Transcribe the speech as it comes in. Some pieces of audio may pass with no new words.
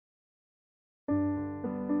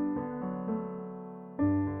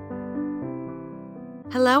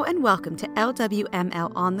Hello and welcome to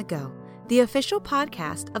LWML On The Go, the official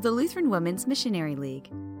podcast of the Lutheran Women's Missionary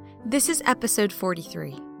League. This is episode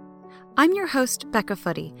 43. I'm your host, Becca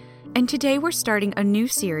Footy, and today we're starting a new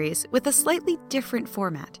series with a slightly different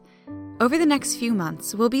format. Over the next few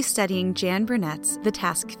months, we'll be studying Jan Burnett's The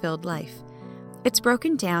Task-Filled Life. It's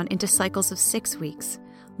broken down into cycles of 6 weeks,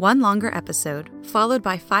 one longer episode, followed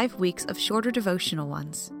by 5 weeks of shorter devotional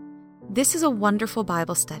ones. This is a wonderful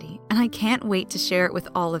Bible study, and I can't wait to share it with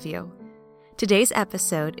all of you. Today's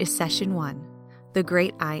episode is Session 1, The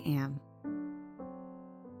Great I Am.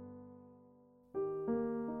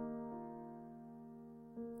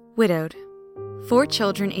 Widowed. 4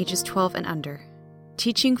 children ages 12 and under.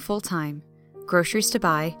 Teaching full-time. Groceries to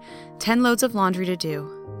buy. 10 loads of laundry to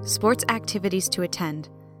do. Sports activities to attend.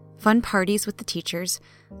 Fun parties with the teachers.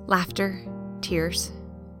 Laughter. Tears.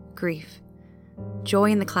 Grief. Joy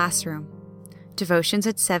in the classroom. Devotions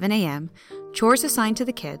at 7 a.m., chores assigned to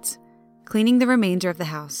the kids, cleaning the remainder of the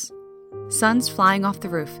house, sons flying off the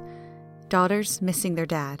roof, daughters missing their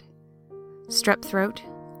dad, strep throat,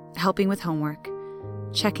 helping with homework,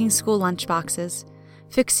 checking school lunch boxes,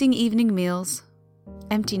 fixing evening meals,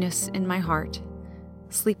 emptiness in my heart,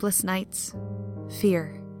 sleepless nights,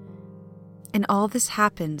 fear. And all this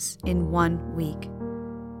happens in 1 week.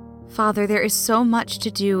 Father, there is so much to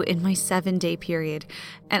do in my 7-day period,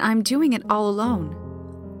 and I'm doing it all alone.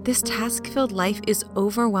 This task-filled life is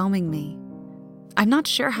overwhelming me. I'm not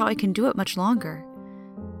sure how I can do it much longer.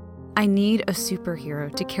 I need a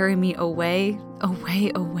superhero to carry me away,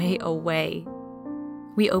 away, away, away.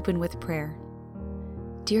 We open with prayer.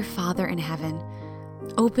 Dear Father in heaven,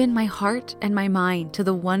 open my heart and my mind to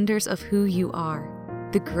the wonders of who you are,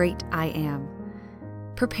 the great I am.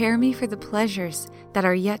 Prepare me for the pleasures that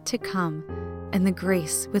are yet to come and the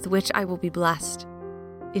grace with which I will be blessed.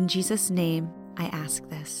 In Jesus' name, I ask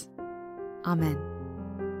this. Amen.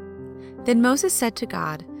 Then Moses said to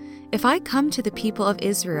God, "If I come to the people of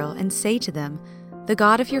Israel and say to them, 'The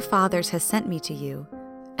God of your fathers has sent me to you,'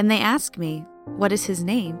 and they ask me, 'What is his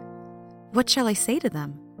name?' what shall I say to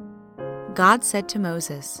them?" God said to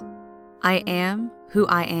Moses, "I am who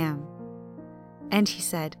I am." And he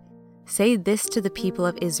said, "Say this to the people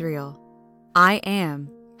of Israel, 'I am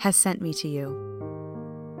has sent me to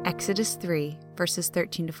you.'" Exodus 3, verses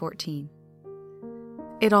 13 to 14.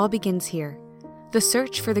 It all begins here, the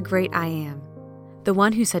search for the great I am, the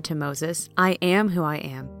one who said to Moses, "I am who I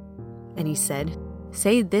am." And he said,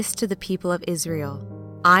 "Say this to the people of Israel,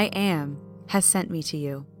 'I am has sent me to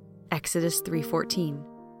you.'" Exodus 3:14.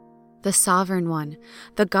 The sovereign one,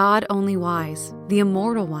 the God only wise, the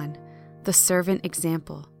immortal one, the servant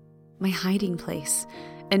example, my hiding place,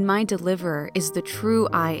 and my deliverer is the true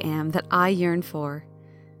I am that I yearn for.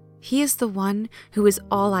 He is the one who is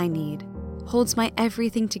all I need, holds my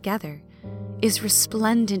everything together, is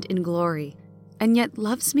resplendent in glory, and yet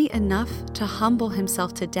loves me enough to humble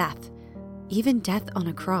himself to death, even death on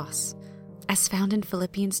a cross, as found in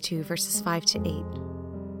Philippians 2, verses 5 to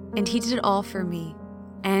 8. And he did it all for me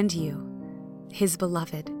and you, his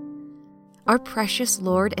beloved. Our precious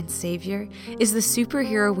Lord and Savior is the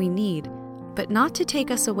superhero we need, but not to take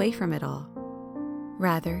us away from it all.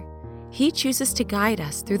 Rather, he chooses to guide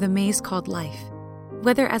us through the maze called life,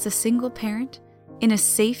 whether as a single parent, in a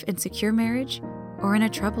safe and secure marriage, or in a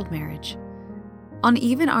troubled marriage. On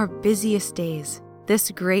even our busiest days, this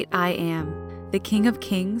great I am, the King of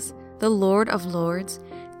Kings, the Lord of Lords,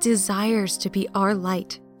 desires to be our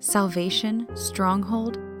light, salvation,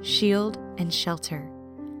 stronghold, shield, and shelter.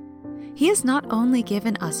 He has not only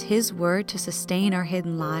given us his word to sustain our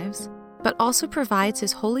hidden lives, but also provides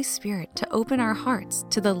his Holy Spirit to open our hearts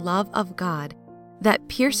to the love of God that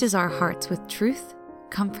pierces our hearts with truth,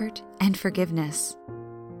 comfort, and forgiveness.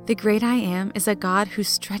 The great I am is a God who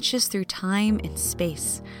stretches through time and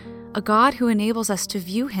space, a God who enables us to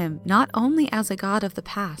view him not only as a God of the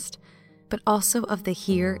past, but also of the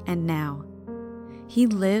here and now. He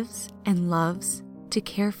lives and loves to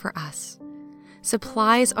care for us,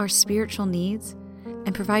 supplies our spiritual needs,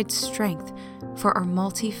 and provides strength for our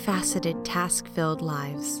multifaceted, task-filled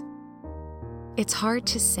lives. It's hard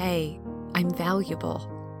to say, "I'm valuable."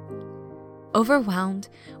 Overwhelmed,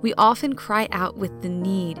 we often cry out with the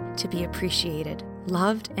need to be appreciated,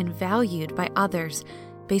 loved, and valued by others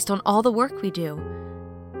based on all the work we do.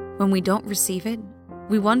 When we don't receive it,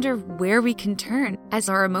 we wonder where we can turn as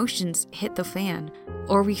our emotions hit the fan,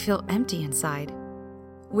 or we feel empty inside.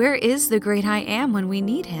 Where is the great I am when we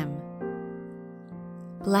need him?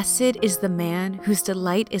 Blessed is the man whose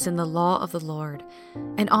delight is in the law of the Lord,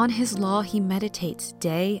 and on his law he meditates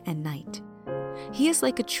day and night. He is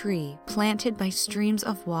like a tree planted by streams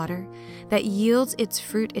of water that yields its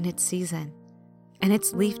fruit in its season, and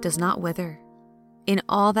its leaf does not wither. In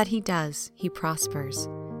all that he does, he prospers.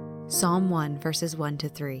 Psalm 1, verses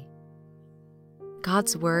 1-3.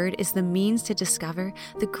 God's word is the means to discover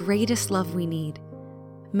the greatest love we need.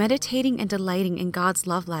 Meditating and delighting in God's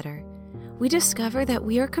love letter, we discover that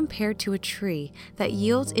we are compared to a tree that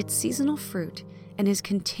yields its seasonal fruit and is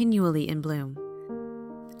continually in bloom.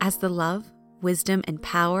 As the love, wisdom, and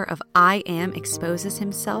power of I Am exposes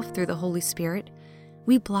himself through the Holy Spirit,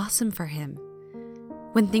 we blossom for him.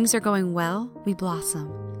 When things are going well, we blossom.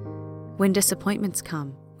 When disappointments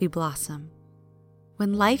come, we blossom.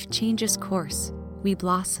 When life changes course, we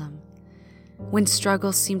blossom. When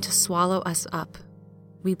struggles seem to swallow us up,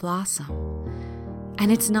 we blossom.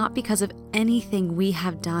 And it's not because of anything we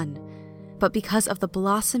have done, but because of the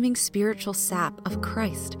blossoming spiritual sap of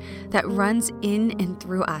Christ that runs in and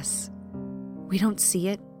through us. We don't see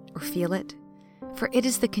it or feel it, for it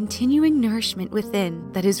is the continuing nourishment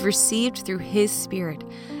within that is received through his Spirit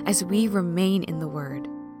as we remain in the Word.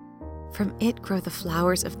 From it grow the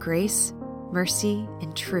flowers of grace, mercy,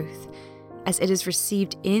 and truth, as it is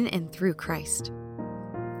received in and through Christ.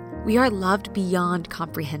 We are loved beyond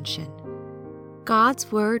comprehension.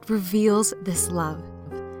 God's Word reveals this love.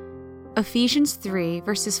 Ephesians 3,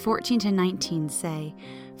 verses 14-19 say,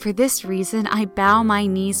 "For this reason I bow my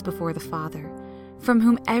knees before the Father, from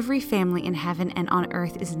whom every family in heaven and on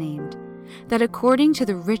earth is named, that according to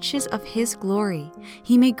the riches of his glory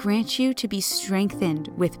he may grant you to be strengthened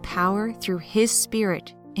with power through his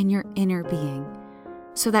Spirit in your inner being,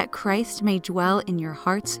 so that Christ may dwell in your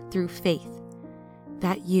hearts through faith,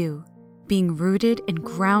 that you, being rooted and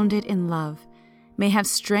grounded in love, may have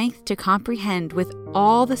strength to comprehend with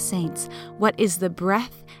all the saints what is the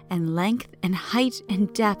breadth and length and height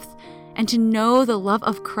and depth, and to know the love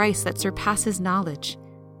of Christ that surpasses knowledge,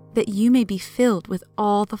 that you may be filled with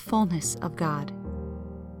all the fullness of God."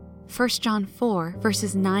 1 John 4,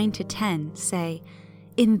 verses 9-10 say,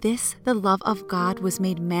 "In this the love of God was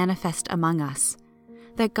made manifest among us,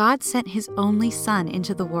 that God sent his only Son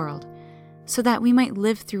into the world, so that we might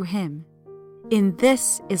live through him. In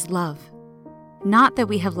this is love, not that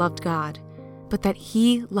we have loved God, but that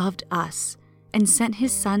he loved us and sent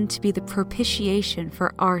his Son to be the propitiation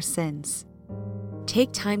for our sins."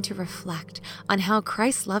 Take time to reflect on how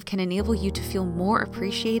Christ's love can enable you to feel more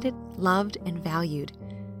appreciated, loved, and valued.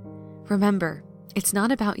 Remember, it's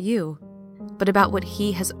not about you, but about what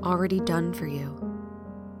he has already done for you.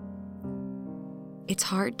 It's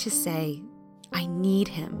hard to say, "I need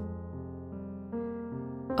him."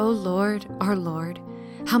 O Lord, our Lord,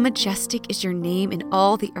 how majestic is your name in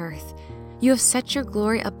all the earth. You have set your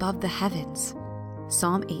glory above the heavens.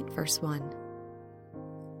 Psalm 8, verse 1.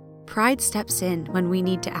 Pride steps in when we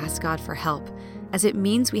need to ask God for help, as it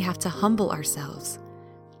means we have to humble ourselves.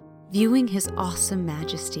 Viewing his awesome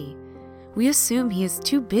majesty, we assume he is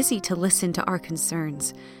too busy to listen to our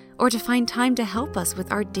concerns or to find time to help us with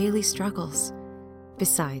our daily struggles.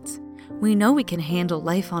 Besides, we know we can handle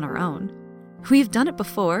life on our own. We've done it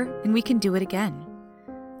before, and we can do it again.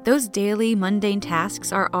 Those daily, mundane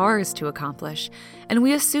tasks are ours to accomplish, and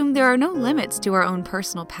we assume there are no limits to our own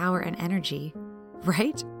personal power and energy,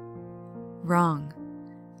 right? Wrong.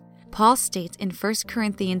 Paul states in 1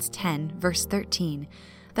 Corinthians 10, verse 13,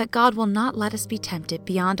 that God will not let us be tempted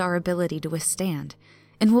beyond our ability to withstand,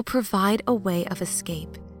 and will provide a way of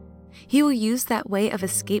escape. He will use that way of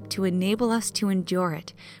escape to enable us to endure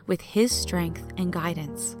it with his strength and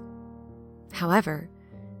guidance. However,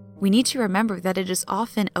 we need to remember that it is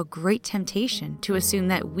often a great temptation to assume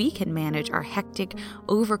that we can manage our hectic,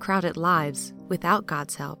 overcrowded lives without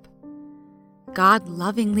God's help. God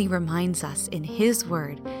lovingly reminds us in his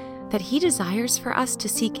word that he desires for us to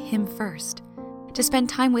seek him first, to spend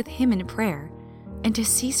time with him in prayer, and to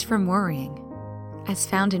cease from worrying, as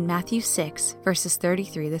found in Matthew 6, verses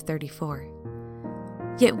 33-34.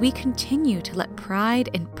 Yet we continue to let pride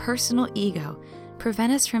and personal ego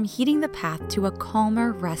prevent us from heeding the path to a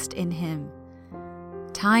calmer rest in him.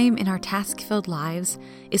 Time in our task-filled lives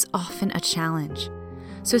is often a challenge,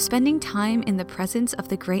 so spending time in the presence of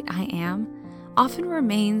the great I Am often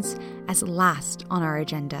remains as last on our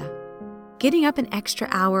agenda. Getting up an extra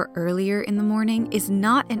hour earlier in the morning is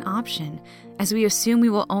not an option, as we assume we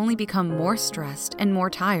will only become more stressed and more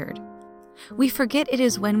tired. We forget it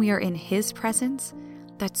is when we are in his presence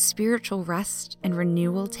that spiritual rest and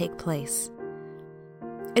renewal take place.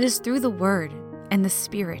 It is through the Word and the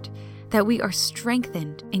Spirit that we are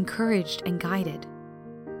strengthened, encouraged, and guided.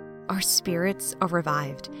 Our spirits are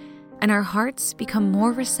revived, and our hearts become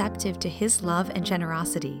more receptive to his love and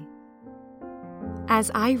generosity. As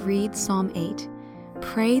I read Psalm 8,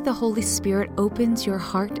 Pray the Holy Spirit opens your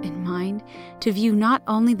heart and mind to view not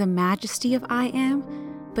only the majesty of I Am,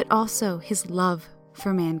 but also his love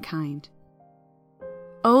for mankind.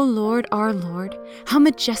 O Lord, our Lord, how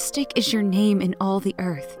majestic is your name in all the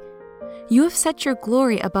earth. You have set your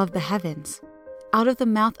glory above the heavens. Out of the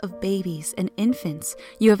mouth of babies and infants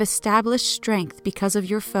you have established strength because of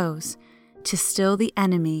your foes, to still the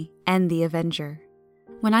enemy and the avenger.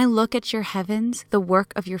 When I look at your heavens, the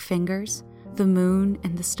work of your fingers, the moon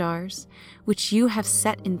and the stars, which you have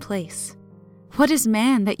set in place, what is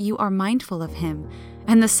man that you are mindful of him,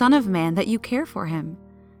 and the Son of Man that you care for him?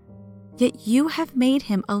 Yet you have made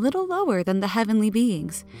him a little lower than the heavenly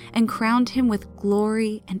beings, and crowned him with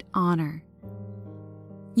glory and honor.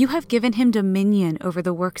 You have given him dominion over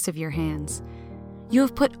the works of your hands. You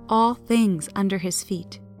have put all things under his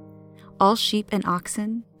feet, all sheep and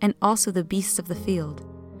oxen, and also the beasts of the field,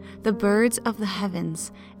 the birds of the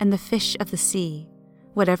heavens, and the fish of the sea,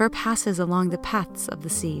 whatever passes along the paths of the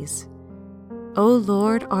seas. O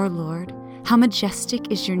Lord, our Lord, how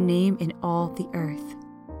majestic is your name in all the earth.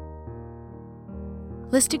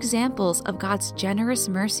 List examples of God's generous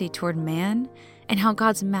mercy toward man and how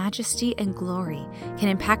God's majesty and glory can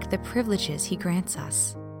impact the privileges he grants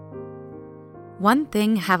us. One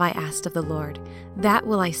thing have I asked of the Lord, that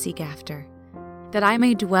will I seek after, that I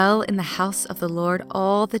may dwell in the house of the Lord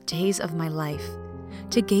all the days of my life,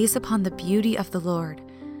 to gaze upon the beauty of the Lord,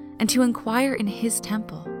 and to inquire in his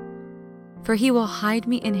temple. For he will hide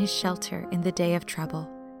me in his shelter in the day of trouble.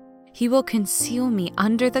 He will conceal me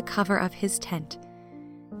under the cover of his tent.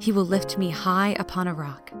 He will lift me high upon a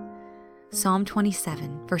rock. Psalm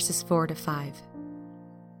 27, verses 4-5.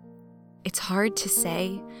 It's hard to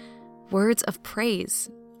say words of praise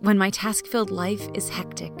when my task-filled life is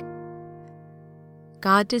hectic.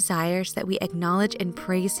 God desires that we acknowledge and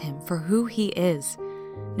praise him for who he is,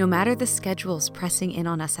 no matter the schedules pressing in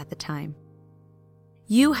on us at the time.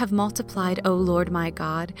 You have multiplied, O Lord my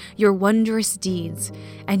God, your wondrous deeds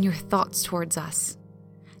and your thoughts towards us.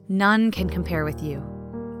 None can compare with you.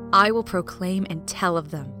 I will proclaim and tell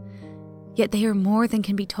of them, yet they are more than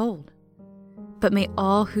can be told. But may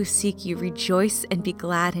all who seek you rejoice and be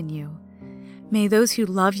glad in you. May those who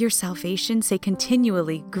love your salvation say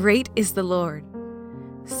continually, "Great is the Lord."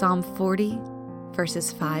 Psalm 40,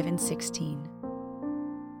 verses 5 and 16.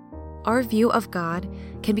 Our view of God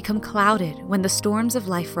can become clouded when the storms of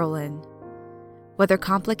life roll in. Whether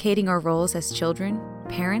complicating our roles as children,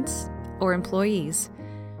 parents, or employees,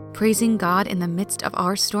 praising God in the midst of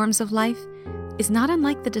our storms of life is not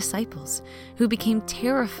unlike the disciples, who became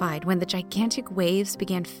terrified when the gigantic waves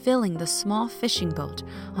began filling the small fishing boat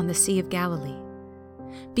on the Sea of Galilee.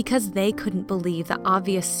 Because they couldn't believe the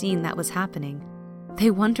obvious scene that was happening, they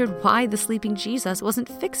wondered why the sleeping Jesus wasn't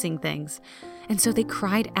fixing things, and so they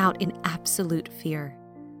cried out in absolute fear.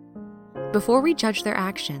 Before we judge their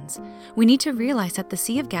actions, we need to realize that the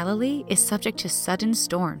Sea of Galilee is subject to sudden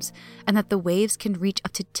storms and that the waves can reach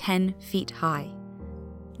up to 10 feet high.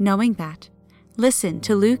 Knowing that, listen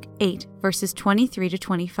to Luke 8, verses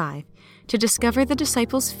 23-25 to discover the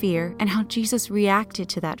disciples' fear and how Jesus reacted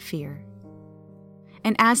to that fear.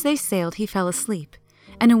 And as they sailed, he fell asleep,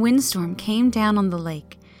 and a windstorm came down on the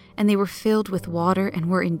lake, and they were filled with water and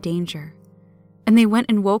were in danger. And they went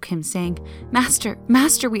and woke him, saying, "Master,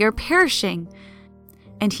 Master, we are perishing."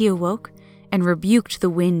 And he awoke and rebuked the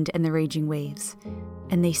wind and the raging waves,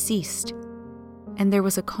 and they ceased, and there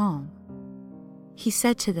was a calm. He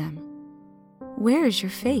said to them, "Where is your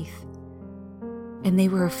faith?" And they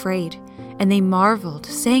were afraid, and they marveled,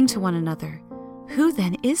 saying to one another, "Who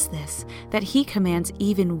then is this, that he commands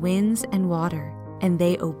even winds and water, and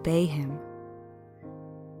they obey him?"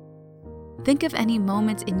 Think of any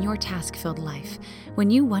moments in your task-filled life when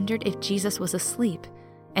you wondered if Jesus was asleep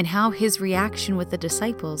and how his reaction with the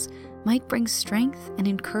disciples might bring strength and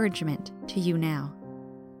encouragement to you now.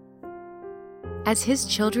 As his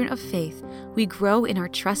children of faith, we grow in our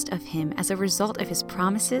trust of him as a result of his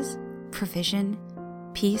promises, provision,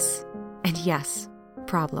 peace, and yes,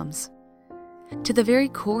 problems. To the very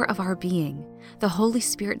core of our being, the Holy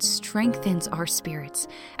Spirit strengthens our spirits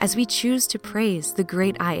as we choose to praise the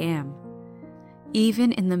great I Am.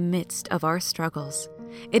 Even in the midst of our struggles,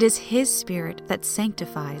 it is his Spirit that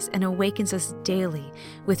sanctifies and awakens us daily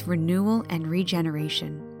with renewal and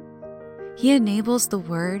regeneration. He enables the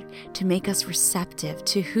Word to make us receptive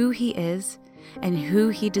to who he is and who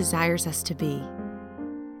he desires us to be.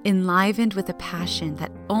 Enlivened with a passion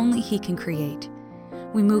that only he can create,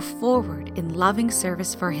 we move forward in loving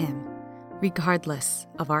service for him, regardless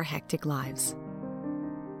of our hectic lives.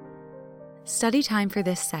 Study time for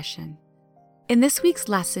this session. In this week's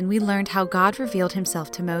lesson, we learned how God revealed himself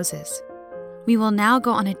to Moses. We will now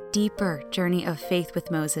go on a deeper journey of faith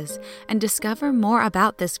with Moses and discover more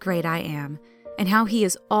about this great I Am and how he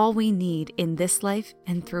is all we need in this life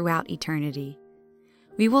and throughout eternity.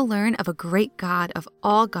 We will learn of a great God of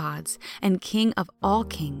all gods and King of all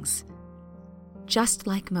kings. Just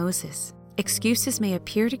like Moses, excuses may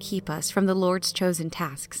appear to keep us from the Lord's chosen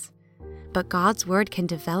tasks, but God's word can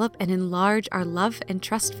develop and enlarge our love and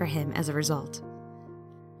trust for him as a result.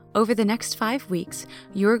 Over the next 5 weeks,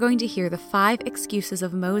 you're going to hear the 5 excuses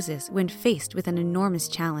of Moses when faced with an enormous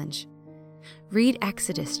challenge. Read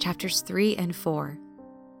Exodus chapters 3 and 4.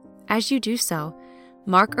 As you do so,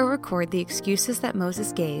 mark or record the excuses that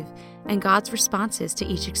Moses gave and God's responses to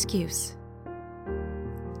each excuse.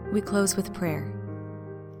 We close with prayer.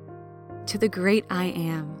 To the great I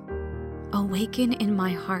Am, awaken in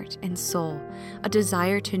my heart and soul a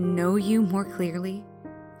desire to know you more clearly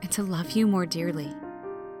and to love you more dearly.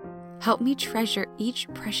 Help me treasure each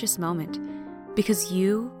precious moment because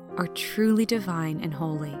you are truly divine and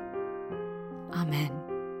holy. Amen.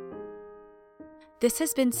 This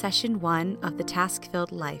has been Session 1 of the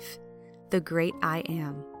Task-Filled Life, The Great I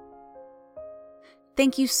Am.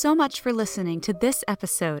 Thank you so much for listening to this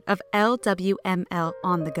episode of LWML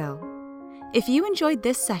On The Go. If you enjoyed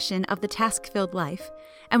this session of the Task-Filled Life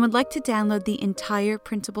and would like to download the entire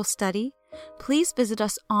printable study, please visit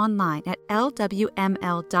us online at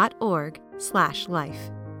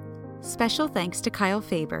lwml.org/life. Special thanks to Kyle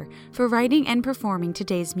Faber for writing and performing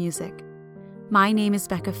today's music. My name is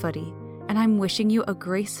Becca Footy, and I'm wishing you a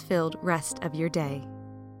grace-filled rest of your day.